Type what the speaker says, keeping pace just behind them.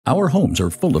Our homes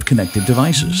are full of connected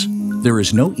devices. There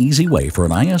is no easy way for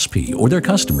an ISP or their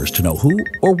customers to know who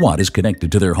or what is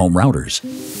connected to their home routers.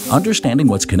 Understanding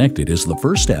what's connected is the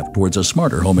first step towards a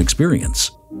smarter home experience.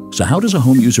 So how does a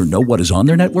home user know what is on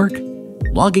their network?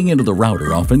 Logging into the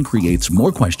router often creates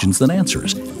more questions than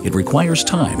answers. It requires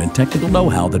time and technical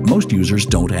know-how that most users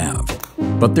don't have.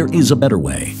 But there is a better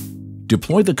way.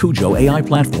 Deploy the CUJO AI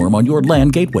platform on your LAN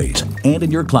gateways and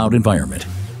in your cloud environment.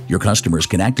 Your customers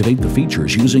can activate the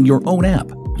features using your own app.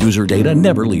 User data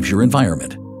never leaves your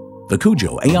environment. The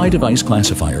CUJO AI Device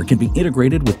Classifier can be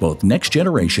integrated with both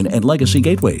next-generation and legacy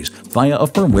gateways via a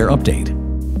firmware update.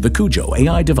 The CUJO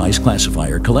AI Device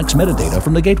Classifier collects metadata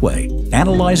from the gateway,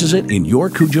 analyzes it in your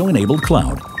CUJO-enabled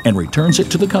cloud, and returns it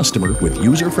to the customer with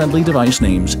user-friendly device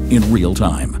names in real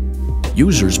time.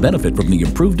 Users benefit from the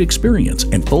improved experience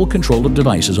and full control of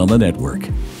devices on the network.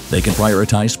 They can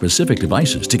prioritize specific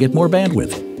devices to get more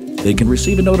bandwidth. They can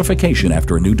receive a notification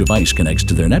after a new device connects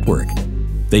to their network.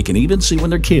 They can even see when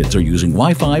their kids are using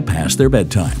Wi-Fi past their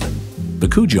bedtime. The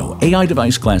CUJO AI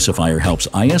Device Classifier helps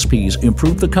ISPs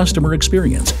improve the customer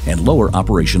experience and lower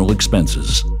operational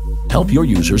expenses. Help your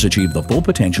users achieve the full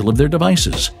potential of their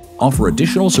devices. Offer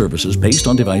additional services based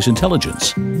on device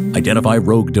intelligence. Identify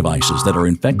rogue devices that are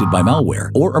infected by malware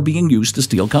or are being used to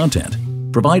steal content.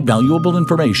 Provide valuable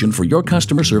information for your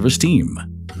customer service team.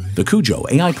 The CUJO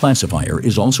AI Classifier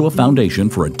is also a foundation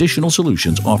for additional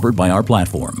solutions offered by our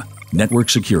platform, network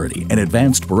security, and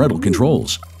advanced parental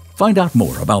controls. Find out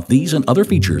more about these and other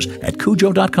features at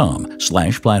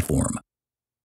cujo.com/platform.